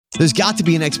There's got to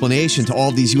be an explanation to all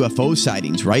of these UFO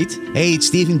sightings, right? Hey, it's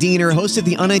Stephen Diener, host of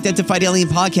the Unidentified Alien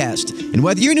Podcast. And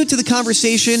whether you're new to the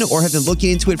conversation or have been looking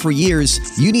into it for years,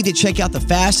 you need to check out the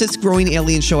fastest growing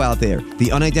alien show out there,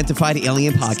 the Unidentified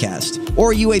Alien Podcast,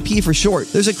 or UAP for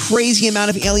short. There's a crazy amount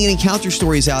of alien encounter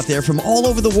stories out there from all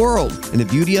over the world. And the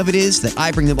beauty of it is that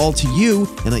I bring them all to you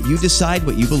and let you decide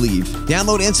what you believe.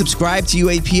 Download and subscribe to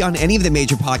UAP on any of the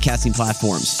major podcasting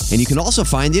platforms. And you can also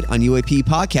find it on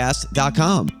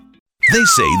UAPpodcast.com. They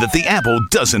say that the apple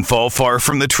doesn't fall far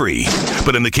from the tree.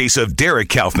 But in the case of Derek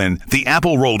Kaufman, the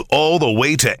apple rolled all the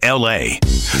way to L.A.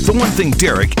 The one thing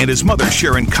Derek and his mother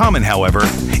share in common, however,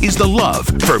 is the love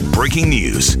for breaking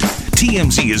news.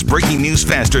 TMZ is breaking news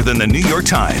faster than the New York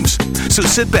Times. So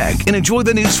sit back and enjoy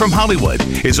the news from Hollywood,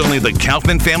 as only the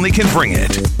Kaufman family can bring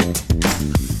it.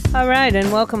 All right,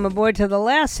 and welcome aboard to the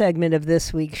last segment of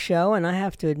this week's show. And I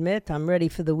have to admit, I'm ready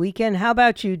for the weekend. How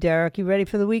about you, Derek? You ready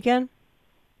for the weekend?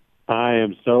 I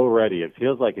am so ready. It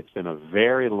feels like it's been a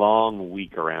very long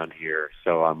week around here,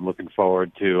 so I'm looking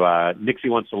forward to Nixie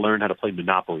wants to learn how to play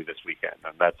Monopoly this weekend,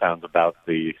 and that sounds about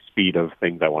the speed of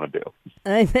things I want to do.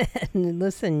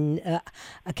 Listen,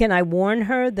 can I warn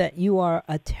her that you are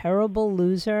a terrible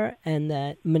loser and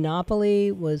that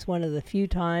Monopoly was one of the few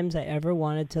times I ever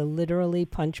wanted to literally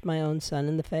punch my own son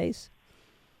in the face?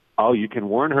 Oh, you can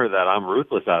warn her that I'm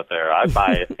ruthless out there. I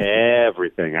buy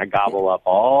everything. I gobble up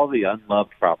all the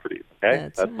unloved properties, okay?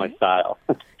 That's right. My style.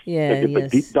 Yeah, I get the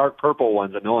deep, dark purple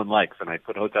ones that no one likes, and I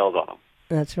put hotels on them.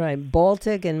 That's right.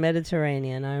 Baltic and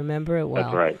Mediterranean. I remember it well.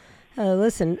 That's right.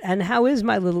 Listen, and how is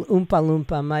my little Oompa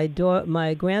Loompa?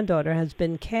 My granddaughter has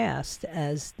been cast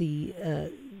as the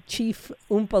chief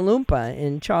Oompa Loompa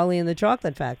in Charlie and the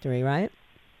Chocolate Factory, right?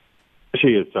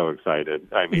 She is so excited.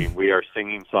 I mean, we are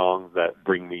singing songs that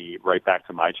bring me right back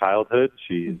to my childhood.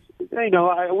 She's,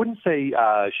 I wouldn't say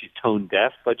she's tone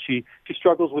deaf, but she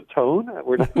struggles with tone.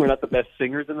 We're not the best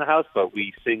singers in the house, but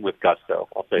we sing with gusto.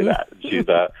 I'll say that. She's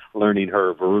learning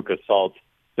her Veruca Salt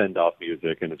send-off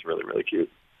music, and it's really, really cute.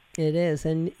 It is.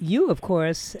 And you, of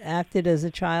course, acted as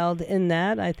a child in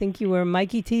that. I think you were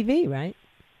Mikey TV, right?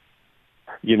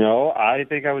 I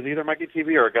think I was either Mikey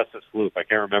TV or Augustus Gloop. I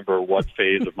can't remember what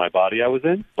phase of my body I was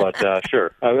in, but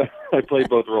sure. I played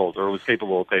both roles, or was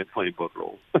capable of playing both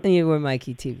roles. You were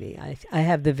Mikey TV. I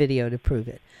have the video to prove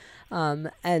it.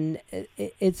 And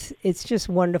it's just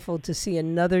wonderful to see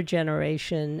another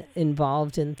generation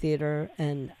involved in theater,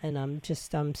 and I'm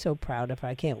so proud of her.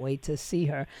 I can't wait to see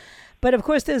her. But of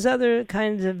course,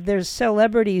 there's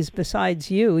celebrities besides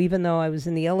you, even though I was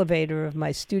in the elevator of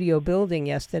my studio building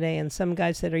yesterday, and some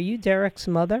guy said, "Are you Derek's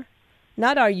mother?"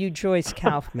 Not "Are you Joyce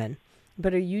Kaufman?"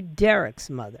 but "Are you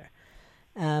Derek's mother?"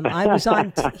 I was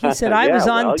on. He said, "I was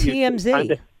on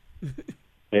TMZ."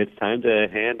 It's time to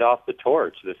hand off the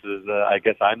torch. This is, I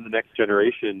guess I'm the next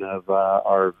generation of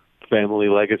our family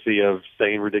legacy of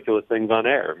saying ridiculous things on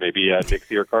air. Maybe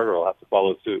Nixie or Carter will have to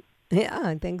follow suit. Yeah,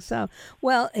 I think so.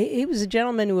 Well, he was a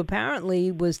gentleman who apparently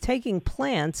was taking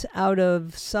plants out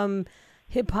of some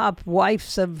hip-hop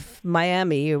wives of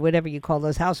Miami, or whatever you call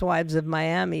those, housewives of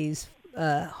Miami's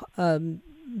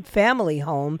family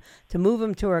home, to move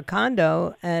them to her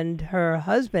condo, and her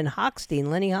husband,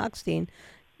 Lenny Hochstein,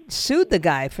 sued the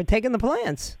guy for taking the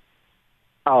plants.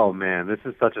 Oh, man, this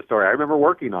is such a story. I remember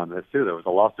working on this, too. There was a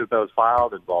lawsuit that was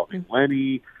filed involving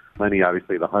Lenny. Lenny,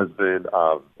 obviously the husband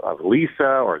of Lisa,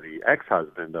 or the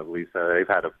ex-husband of Lisa. They've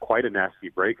had quite a nasty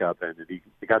breakup, and it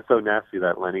got so nasty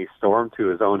that Lenny stormed to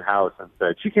his own house and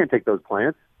said, "She can't take those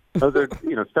plants. Those are,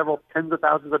 several tens of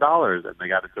thousands of dollars." And they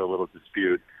got into a little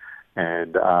dispute,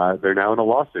 and they're now in a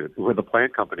lawsuit with a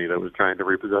plant company that was trying to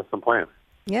repossess some plants.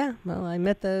 Yeah, well, I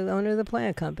met the owner of the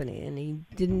plant company, and he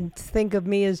didn't think of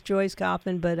me as Joyce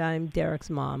Kaufman, but I'm Derek's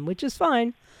mom, which is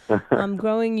fine. I'm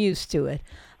growing used to it.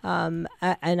 And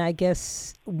I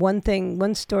guess one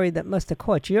story that must have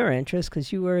caught your interest,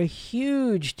 because you were a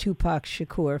huge Tupac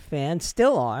Shakur fan,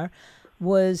 still are,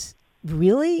 was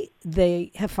really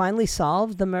they have finally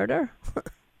solved the murder?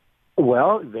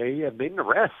 Well, they have made an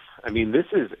arrest. I mean, this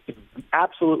is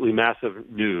absolutely massive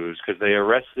news, because they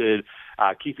arrested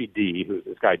Keefe D, who's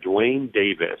this guy, Dwayne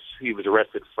Davis. He was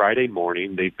arrested Friday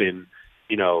morning. They've been,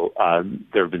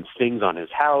 there have been stings on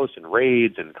his house and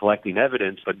raids and collecting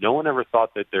evidence, but no one ever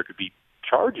thought that there could be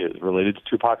charges related to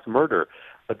Tupac's murder.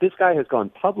 But this guy has gone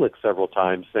public several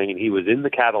times saying he was in the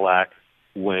Cadillac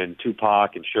when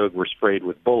Tupac and Suge were sprayed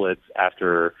with bullets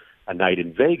after a night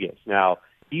in Vegas. Now,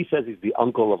 he says he's the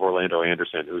uncle of Orlando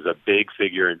Anderson, who's a big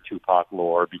figure in Tupac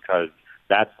lore, because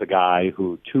that's the guy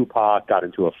who Tupac got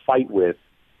into a fight with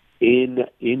in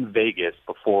Vegas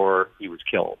before he was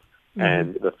killed. Mm-hmm.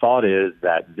 And the thought is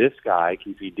that this guy,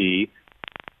 Keefe D,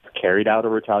 carried out a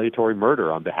retaliatory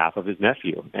murder on behalf of his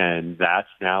nephew. And that's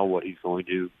now what he's going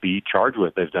to be charged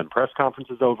with. They've done press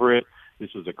conferences over it.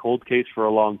 This was a cold case for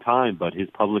a long time, but his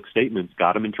public statements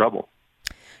got him in trouble.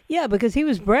 Yeah, because he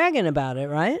was bragging about it,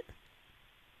 right?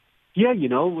 Yeah,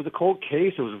 it was a cold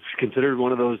case. It was considered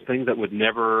one of those things that would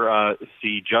never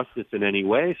see justice in any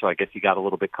way. So I guess he got a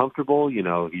little bit comfortable.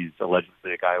 He's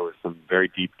allegedly a guy with some very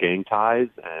deep gang ties,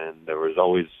 and there was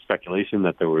always speculation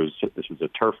that this was a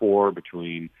turf war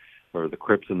between the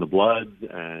Crips and the Bloods,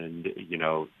 and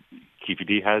Keefe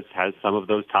D has some of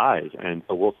those ties, and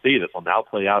so we'll see. This will now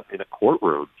play out in a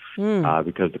courtroom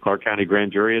because the Clark County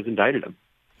grand jury has indicted him.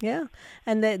 Yeah,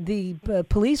 and the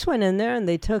police went in there and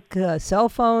they took cell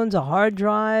phones, a hard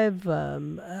drive,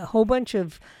 a whole bunch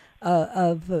of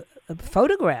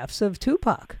photographs of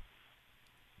Tupac.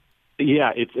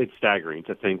 Yeah, it's staggering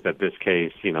to think that this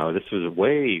case, this was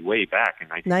way back in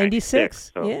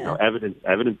 1996. So, yeah.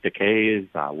 Evidence decays,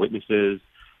 witnesses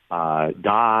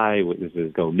die,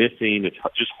 witnesses go missing. It's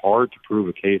just hard to prove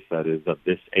a case that is of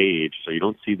this age. So you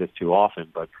don't see this too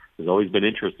often, but there's always been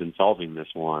interest in solving this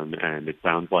one, and it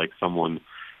sounds like someone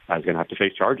is going to have to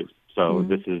face charges. So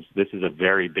this is a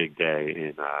very big day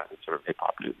in sort of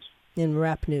hip-hop news. In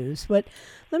rap news. But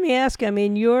let me ask you,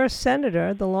 your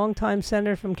senator, the longtime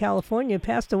senator from California,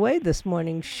 passed away this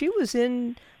morning. She was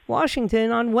in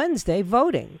Washington on Wednesday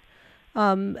voting.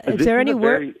 Is there any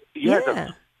word?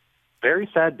 Yeah. Very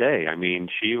sad day.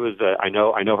 She was. I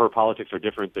know her politics are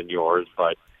different than yours,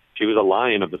 but she was a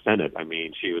lion of the Senate.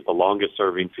 She was the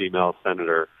longest-serving female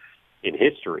senator in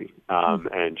history,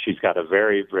 and she's got a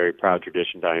very, very proud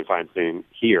tradition. Dianne Feinstein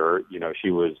here.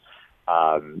 She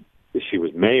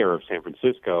was mayor of San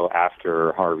Francisco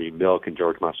after Harvey Milk and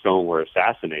George Moscone were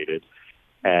assassinated,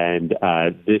 and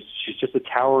she's just a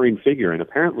towering figure. And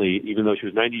apparently, even though she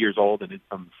was 90 years old and in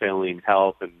some failing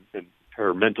health and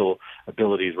her mental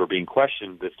abilities were being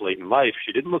questioned this late in life,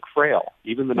 she didn't look frail.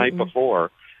 Even the night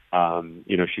before,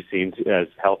 she seemed as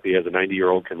healthy as a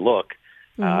 90-year-old can look,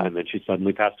 and then she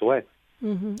suddenly passed away.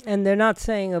 Mm-hmm. And they're not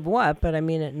saying of what, but at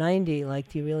 90,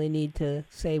 do you really need to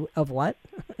say of what?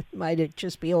 Might it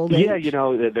just be old age?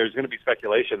 Yeah, there's going to be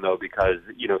speculation, though, because,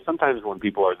 sometimes when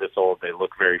people are this old, they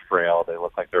look very frail. They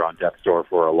look like they're on death's door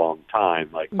for a long time.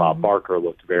 Like Bob Barker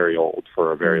looked very old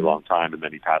for a very long time, and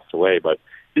then he passed away. But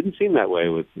it didn't seem that way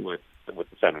with the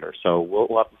senator. So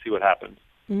we'll have to see what happens.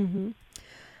 Mm-hmm.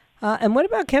 And what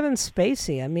about Kevin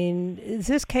Spacey? Is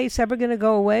this case ever going to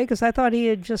go away? Because I thought he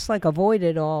had just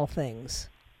avoided all things.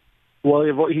 Well,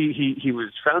 he was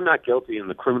found not guilty in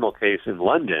the criminal case in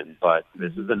London, but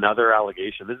this is another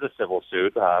allegation. This is a civil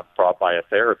suit brought by a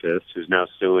therapist who's now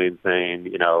suing,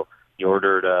 saying, he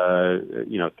ordered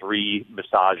 3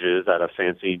 massages at a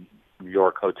fancy New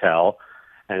York hotel,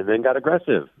 and then got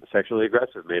sexually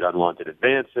aggressive, made unwanted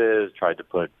advances, tried to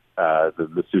put the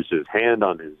masseuse's hand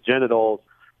on his genitals.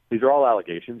 These are all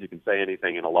allegations. You can say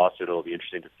anything in a lawsuit. It'll be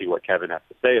interesting to see what Kevin has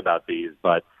to say about these.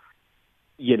 But,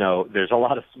 there's a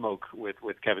lot of smoke with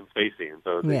Kevin Spacey. And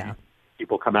so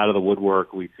people come out of the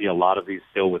woodwork. We see a lot of these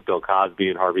still with Bill Cosby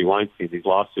and Harvey Weinstein. These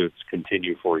lawsuits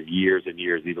continue for years and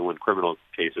years, even when criminal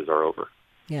cases are over.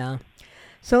 Yeah.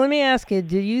 So let me ask you,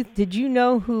 did you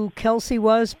know who Kelsey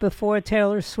was before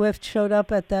Taylor Swift showed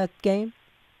up at that game?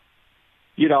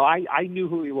 I knew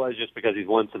who he was just because he's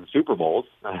won some Super Bowls,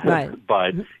 right.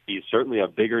 But he's certainly a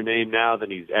bigger name now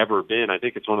than he's ever been. I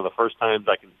think it's one of the first times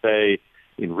I can say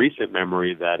in recent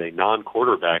memory that a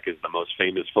non-quarterback is the most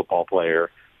famous football player,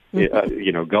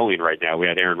 going right now. We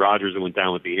had Aaron Rodgers who went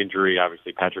down with the injury.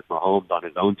 Obviously, Patrick Mahomes on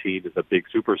his own team is a big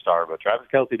superstar, but Travis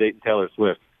Kelce dating Taylor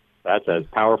Swift, that's as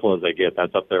powerful as they get.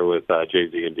 That's up there with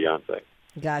Jay-Z and Beyonce.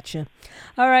 Gotcha.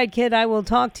 All right, kid, I will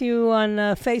talk to you on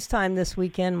FaceTime this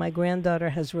weekend. My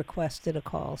granddaughter has requested a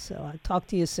call, so I'll talk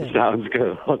to you soon. Sounds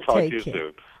good. I'll talk to you care.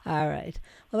 soon. All right.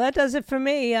 Well, that does it for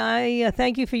me. I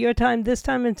thank you for your time this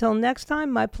time. Until next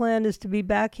time, my plan is to be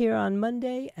back here on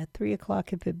Monday at 3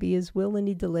 o'clock if it be His will.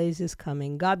 Any delays is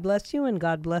coming. God bless you, and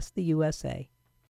God bless the USA.